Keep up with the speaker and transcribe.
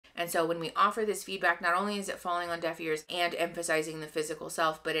And so when we offer this feedback, not only is it falling on deaf ears and emphasizing the physical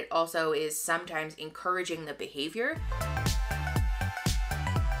self, but it also is sometimes encouraging the behavior.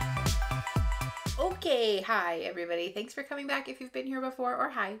 Okay, hi everybody. Thanks for coming back if you've been here before, or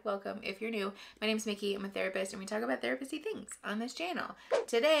hi, welcome if you're new. My name's Mickey, I'm a therapist, and we talk about therapy things on this channel.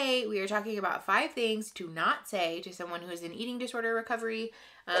 Today, we are talking about 5 things to not say to someone who is in eating disorder recovery.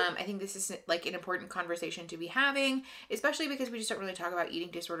 I think this is like an important conversation to be having, especially because we just don't really talk about eating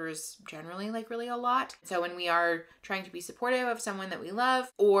disorders generally, like really a lot. So when we are trying to be supportive of someone that we love,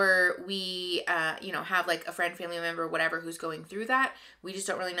 or we, have like a friend, family member, whatever, who's going through that, we just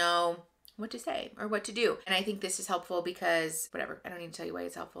don't really know what to say or what to do. And I think this is helpful because whatever, I don't need to tell you why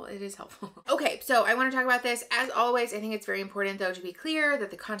it's helpful. It is helpful. Okay, so I want to talk about this. As always, I think it's very important though to be clear that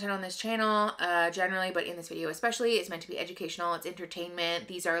the content on this channel, generally, but in this video especially, is meant to be educational. It's entertainment.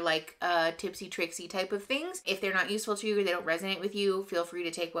 These are like tipsy tricksy type of things. If they're not useful to you or they don't resonate with you, feel free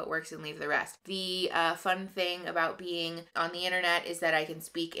to take what works and leave the rest. The fun thing about being on the internet is that I can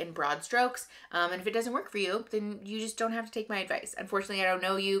speak in broad strokes. And if it doesn't work for you, then you just don't have to take my advice. Unfortunately, I don't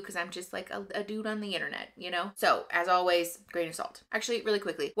know you because I'm just like a dude on the internet, you know? So as always, grain of salt. Actually, really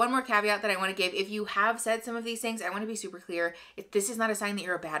quickly, one more caveat that I want to give. If you have said some of these things, I want to be super clear. If this is not a sign that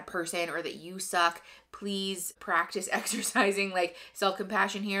you're a bad person or that you suck, please practice exercising like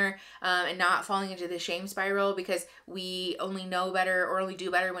self-compassion here, and not falling into the shame spiral, because we only know better or only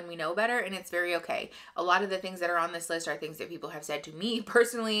do better when we know better, and it's very okay. A lot of the things that are on this list are things that people have said to me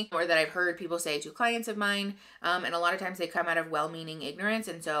personally, or that I've heard people say to clients of mine, and a lot of times they come out of well-meaning ignorance,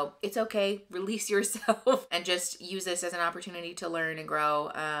 and so it's okay. Release yourself and just use this as an opportunity to learn and grow,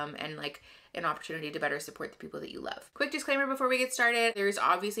 and like an opportunity to better support the people that you love. Quick disclaimer before we get started, there is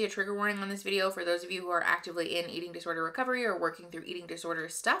obviously a trigger warning on this video for those of you who are actively in eating disorder recovery or working through eating disorder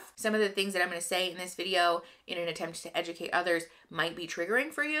stuff. Some of the things that I'm going to say in this video in an attempt to educate others might be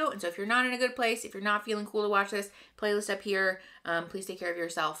triggering for you. And so if you're not in a good place, if you're not feeling cool to watch this, playlist up here, please take care of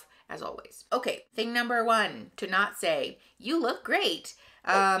yourself as always. Okay, thing number 1 to not say, you look great.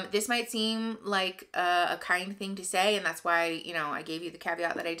 This might seem like a kind thing to say, and that's why, I gave you the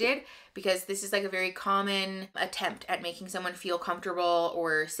caveat that I did, because this is like a very common attempt at making someone feel comfortable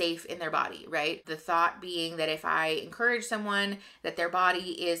or safe in their body, right? The thought being that if I encourage someone that their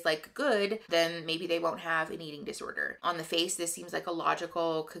body is like good, then maybe they won't have an eating disorder. On the face, this seems like a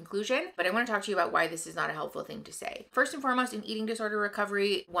logical conclusion, but I want to talk to you about why this is not a helpful thing to say. First and foremost, in eating disorder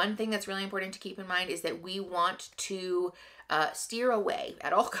recovery, one thing that's really important to keep in mind is that we want to steer away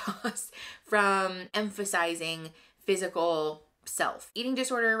at all costs from emphasizing physical self. Eating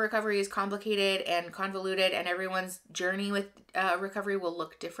disorder recovery is complicated and convoluted, and everyone's journey with recovery will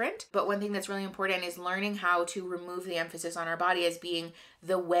look different. But one thing that's really important is learning how to remove the emphasis on our body as being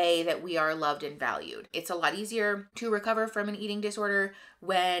the way that we are loved and valued. It's a lot easier to recover from an eating disorder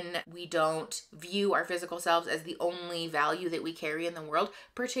when we don't view our physical selves as the only value that we carry in the world,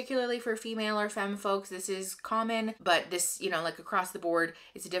 particularly for female or femme folks. This is common, but this, like across the board,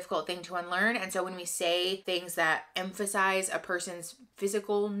 it's a difficult thing to unlearn. And so when we say things that emphasize a person's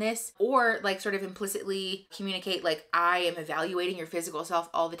physicalness, or like sort of implicitly communicate like I am evaluating your physical self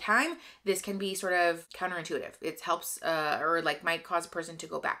all the time, this can be sort of counterintuitive. It helps or like might cause a person to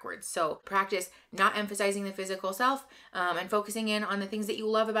go backwards. So practice not emphasizing the physical self, and focusing in on the things that you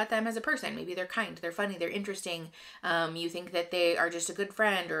love about them as a person. Maybe they're kind, they're funny, they're interesting. You think that they are just a good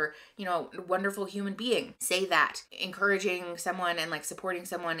friend or, a wonderful human being. Say that. Encouraging someone and like supporting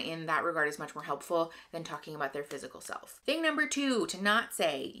someone in that regard is much more helpful than talking about their physical self. Thing number 2 to not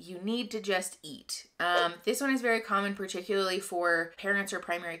say, you need to just eat. This one is very common, particularly for parents or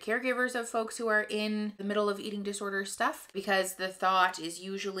primary caregivers of folks who are in the middle of eating disorder stuff, because the thought is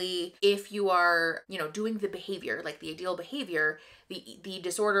usually if you are, doing the behavior, like the ideal behavior, the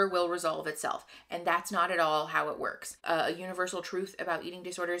disorder will resolve itself. And that's not at all how it works. A universal truth about eating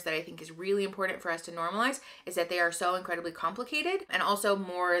disorders that I think is really important for us to normalize is that they are so incredibly complicated and also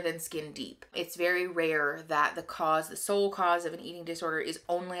more than skin deep. It's very rare that the sole cause of an eating disorder is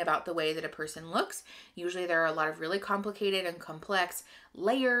only about the way that a person looks. Usually there are a lot of really complicated and complex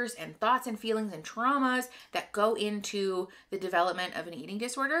layers and thoughts and feelings and traumas that go into the development of an eating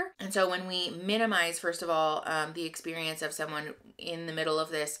disorder. And so when we minimize, first of all, the experience of someone in the middle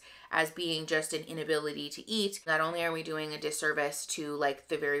of this as being just an inability to eat, not only are we doing a disservice to like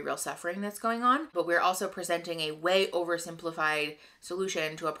the very real suffering that's going on, but we're also presenting a way oversimplified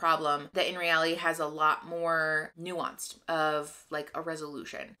solution to a problem that in reality has a lot more nuanced of like a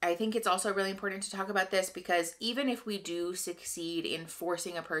resolution. I think it's also really important to talk about this because even if we do succeed in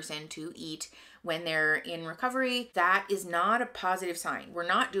forcing a person to eat when they're in recovery, that is not a positive sign. We're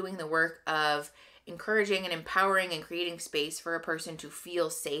not doing the work of encouraging and empowering and creating space for a person to feel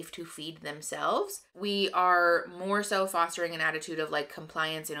safe to feed themselves. We are more so fostering an attitude of like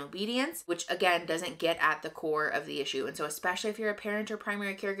compliance and obedience, which again doesn't get at the core of the issue. And so especially if you're a parent or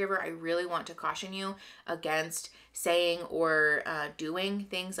primary caregiver, I really want to caution you against saying or doing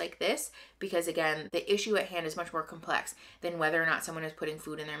things like this, because again, the issue at hand is much more complex than whether or not someone is putting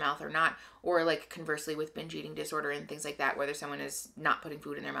food in their mouth or not, or like conversely with binge eating disorder and things like that, whether someone is not putting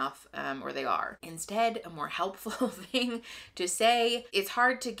food in their mouth or they are. Instead, a more helpful thing to say, it's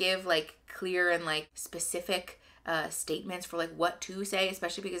hard to give like clear and like specific statements for like what to say,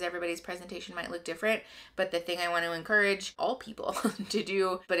 especially because everybody's presentation might look different. But the thing I want to encourage all people to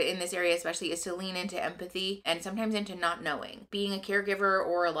do, but in this area especially, is to lean into empathy and sometimes into not knowing. Being a caregiver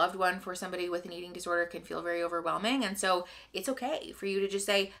or a loved one for somebody with an eating disorder can feel very overwhelming. And so it's okay for you to just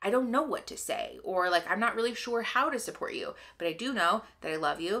say, I don't know what to say, or like, I'm not really sure how to support you, but I do know that I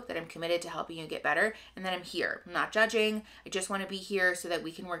love you, that I'm committed to helping you get better, and that I'm here. I'm not judging. I just want to be here so that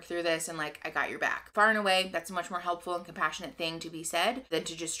we can work through this, and like, I got your back. Far and away, that's a much more helpful and compassionate thing to be said than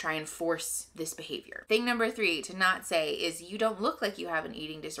to just try and force this behavior. Thing number 3 to not say is, you don't look like you have an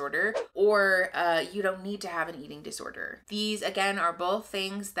eating disorder, or you don't need to have an eating disorder. These again are both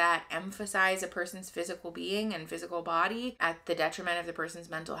things that emphasize a person's physical being and physical body at the detriment of the person's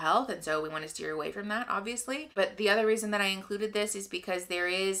mental health, and so we want to steer away from that, obviously. But the other reason that I included this is because there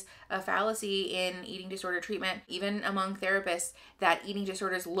is a fallacy in eating disorder treatment, even among therapists, that eating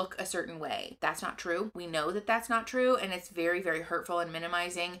disorders look a certain way. That's not true. We know that that's not true, and it's very, very hurtful and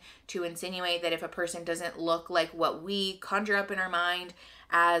minimizing to insinuate that if a person doesn't look like what we conjure up in our mind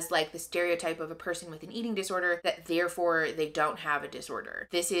as like the stereotype of a person with an eating disorder, that therefore they don't have a disorder.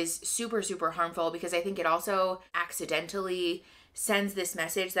 This is super, super harmful, because I think it also accidentally sends this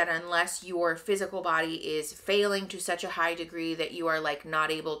message that unless your physical body is failing to such a high degree that you are like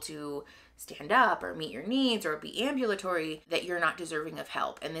not able to stand up or meet your needs or be ambulatory, that you're not deserving of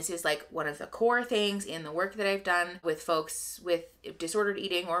help. And this is like one of the core things in the work that I've done with folks with disordered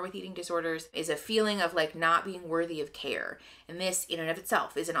eating or with eating disorders, is a feeling of like not being worthy of care. And this in and of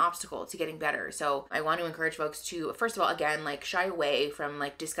itself is an obstacle to getting better. So I want to encourage folks to, first of all, again, like shy away from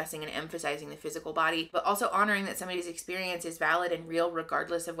like discussing and emphasizing the physical body, but also honoring that somebody's experience is valid and real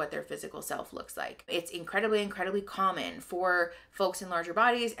regardless of what their physical self looks like. It's incredibly, incredibly common for folks in larger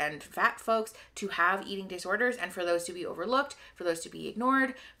bodies and fat folks to have eating disorders, and for those to be overlooked, for those to be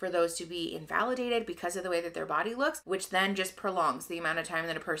ignored, for those to be invalidated because of the way that their body looks, which then just prolongs the amount of time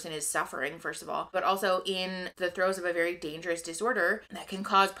that a person is suffering, first of all, but also in the throes of a very dangerous disorder that can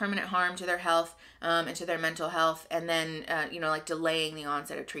cause permanent harm to their health and to their mental health, and then, like delaying the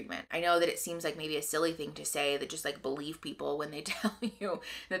onset of treatment. I know that it seems like maybe a silly thing to say, that just like believe people when they tell you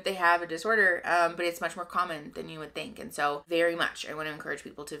that they have a disorder, but it's much more common than you would think. And so very much, I want to encourage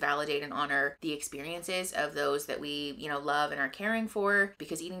people to validate and honor the experiences of those that we, love and are caring for,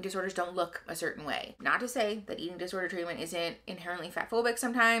 because eating disorders don't look a certain way. Not to say that eating disorder treatment isn't inherently fatphobic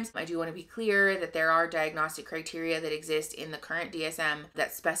sometimes. I do want to be clear that there are diagnostic criteria that exist in the current DSM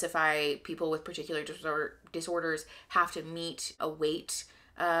that specify people with particular disorders have to meet a weight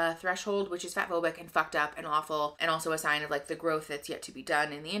threshold, which is fatphobic and fucked up and awful, and also a sign of like the growth that's yet to be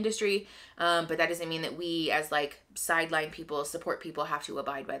done in the industry. But that doesn't mean that we as like sideline people, support people, have to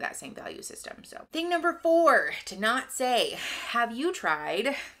abide by that same value system. So thing number 4 to not say, have you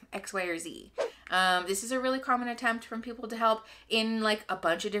tried X, Y, or Z? This is a really common attempt from people to help in like a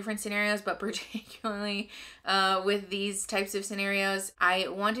bunch of different scenarios, but particularly with these types of scenarios, I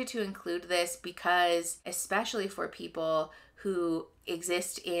wanted to include this because especially for people who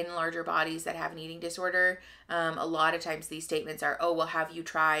exist in larger bodies that have an eating disorder, a lot of times these statements are, oh, well, have you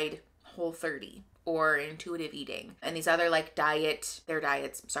tried Whole30 or intuitive eating? And these other like diets,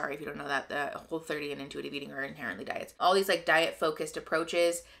 sorry if you don't know that, the Whole30 and intuitive eating are inherently diets. All these like diet focused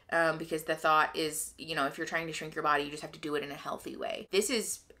approaches, because the thought is, if you're trying to shrink your body, you just have to do it in a healthy way. This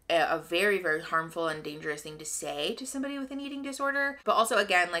is a very, very harmful and dangerous thing to say to somebody with an eating disorder, but also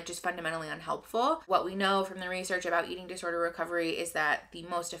again, like just fundamentally unhelpful. What we know from the research about eating disorder recovery is that the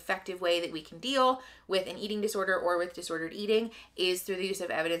most effective way that we can deal with an eating disorder or with disordered eating is through the use of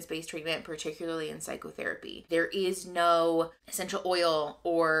evidence-based treatment, particularly in psychotherapy. There is no essential oil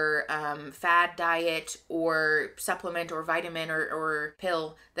or fad diet or supplement or vitamin or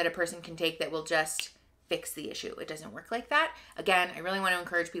pill that a person can take that will just fix the issue. It doesn't work like that. Again, I really want to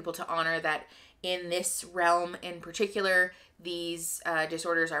encourage people to honor that in this realm in particular, these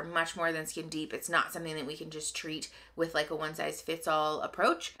disorders are much more than skin deep. It's not something that we can just treat with like a one-size-fits-all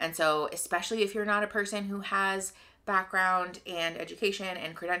approach. And so especially if you're not a person who has background and education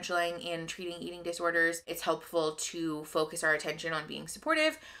and credentialing in treating eating disorders, it's helpful to focus our attention on being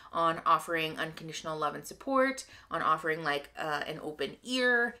supportive, on offering unconditional love and support, on offering like an open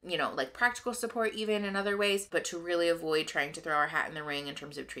ear, you know, like practical support even in other ways, but to really avoid trying to throw our hat in the ring in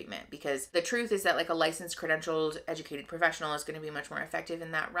terms of treatment, because the truth is that like a licensed, credentialed, educated professional is going to be much more effective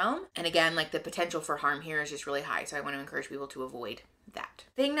in that realm. And again, like the potential for harm here is just really high. So I want to encourage people to avoid that.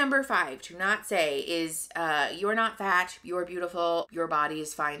 Thing number 5 to not say is you're not fat, you're beautiful, your body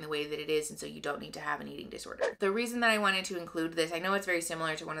is fine the way that it is, and so you don't need to have an eating disorder. The reason that I wanted to include this, I know it's very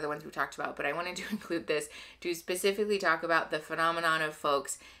similar to one of the ones we talked about, but I wanted to include this to specifically talk about the phenomenon of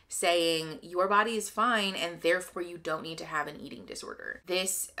folks saying your body is fine and therefore you don't need to have an eating disorder.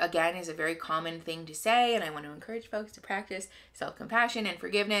 This, again, is a very common thing to say, and I want to encourage folks to practice self-compassion and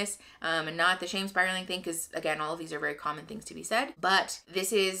forgiveness, and not the shame spiraling thing, because again, all of these are very common things to be said, but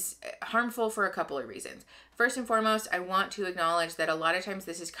this is harmful for a couple of reasons. First and foremost, I want to acknowledge that a lot of times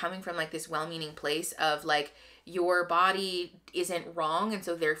this is coming from like this well-meaning place of like, your body isn't wrong and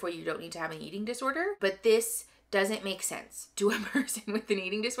so therefore you don't need to have an eating disorder, but this doesn't make sense to a person with an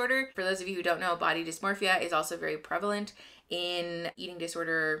eating disorder. For those of you who don't know, body dysmorphia is also very prevalent in eating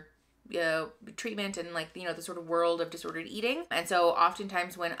disorder treatment and like, you know, the sort of world of disordered eating. And so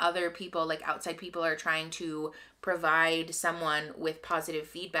oftentimes when other people, like outside people, are trying to provide someone with positive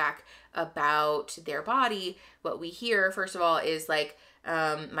feedback about their body, what we hear, first of all, is like,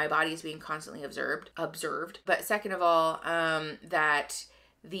 my body is being constantly observed. But second of all, that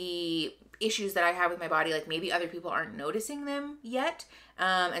the issues that I have with my body, like maybe other people aren't noticing them yet.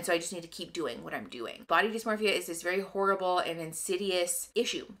 And so I just need to keep doing what I'm doing. Body dysmorphia is this very horrible and insidious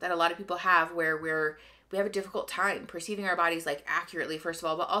issue that a lot of people have, where we have a difficult time perceiving our bodies like accurately, first of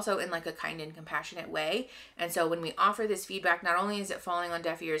all, but also in like a kind and compassionate way. And so when we offer this feedback, not only is it falling on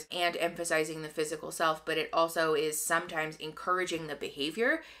deaf ears and emphasizing the physical self, but it also is sometimes encouraging the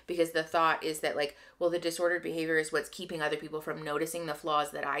behavior, because the thought is that like, well, the disordered behavior is what's keeping other people from noticing the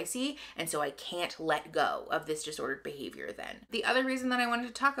flaws that I see, and so I can't let go of this disordered behavior then. The other reason that I wanted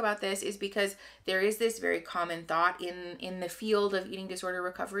to talk about this is because there is this very common thought in the field of eating disorder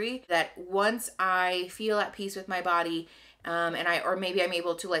recovery that once I feel at peace with my body, or maybe I'm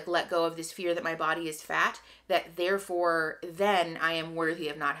able to like let go of this fear that my body is fat, that therefore then I am worthy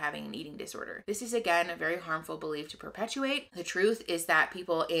of not having an eating disorder. This is again a very harmful belief to perpetuate. The truth is that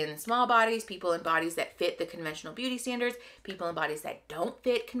people in small bodies, people in bodies that fit the conventional beauty standards, people in bodies that don't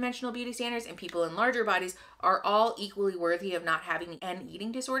fit conventional beauty standards, and people in larger bodies are all equally worthy of not having an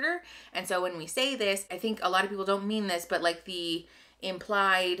eating disorder. And so when we say this, I think a lot of people don't mean this, but like the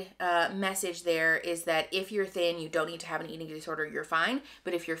implied message there is that if you're thin, you don't need to have an eating disorder, you're fine.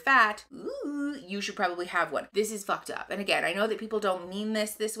 But if you're fat, you should probably have one. This is fucked up. And again, I know that people don't mean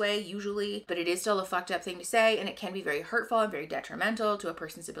this way usually, but it is still a fucked up thing to say, and it can be very hurtful and very detrimental to a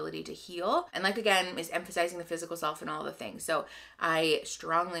person's ability to heal. And like, again, is emphasizing the physical self and all the things. So I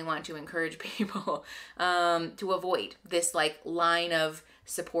strongly want to encourage people to avoid this like line of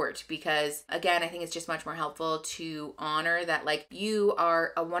support, because again, I think it's just much more helpful to honor that like you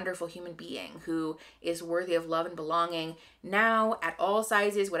are a wonderful human being who is worthy of love and belonging now at all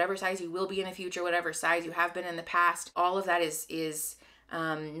sizes, whatever size you will be in the future, whatever size you have been in the past. All of that is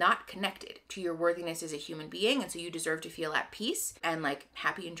not connected to your worthiness as a human being. And so you deserve to feel at peace and like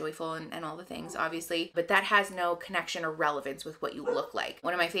happy and joyful and all the things, obviously, but that has no connection or relevance with what you look like.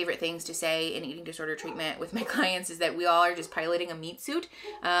 One of my favorite things to say in eating disorder treatment with my clients is that we all are just piloting a meat suit,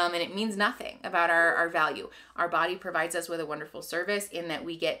 and it means nothing about our value. Our body provides us with a wonderful service in that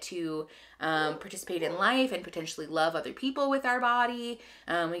we get to participate in life and potentially love other people with our body.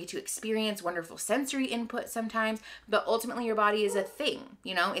 We get to experience wonderful sensory input sometimes, but ultimately your body is a thing.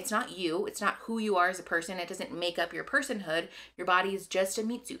 You know, it's not you. It's not who you are as a person. It doesn't make up your personhood. Your body is just a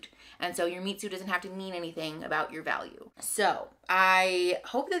meat suit. And so your meat suit doesn't have to mean anything about your value. So I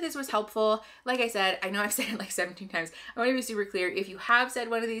hope that this was helpful. Like I said, I know I've said it like 17 times. I want to be super clear. If you have said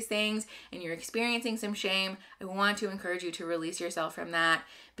one of these things and you're experiencing some shame, I want to encourage you to release yourself from that.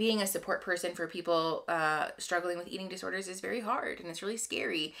 Being a support person for people struggling with eating disorders is very hard and it's really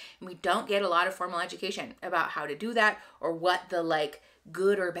scary. And we don't get a lot of formal education about how to do that or what the like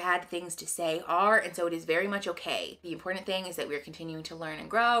good or bad things to say are, and so it is very much okay. The important thing is that we're continuing to learn and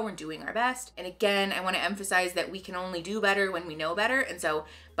grow. We're doing our best. And again, I want to emphasize that we can only do better when we know better. And so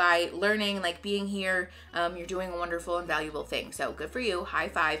by learning, like being here, you're doing a wonderful and valuable thing. So good for you. High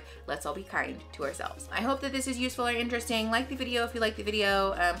five. Let's all be kind to ourselves. I hope that this is useful or interesting. Like the video if you like the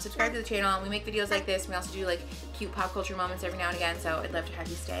video. Subscribe to the channel. We make videos like this. We also do like cute pop culture moments every now and again. So I'd love to have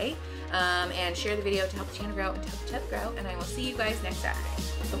you stay. And share the video to help the channel grow and to help the tip grow. And I will see you guys next Saturday.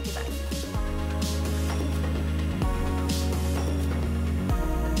 Okay, bye.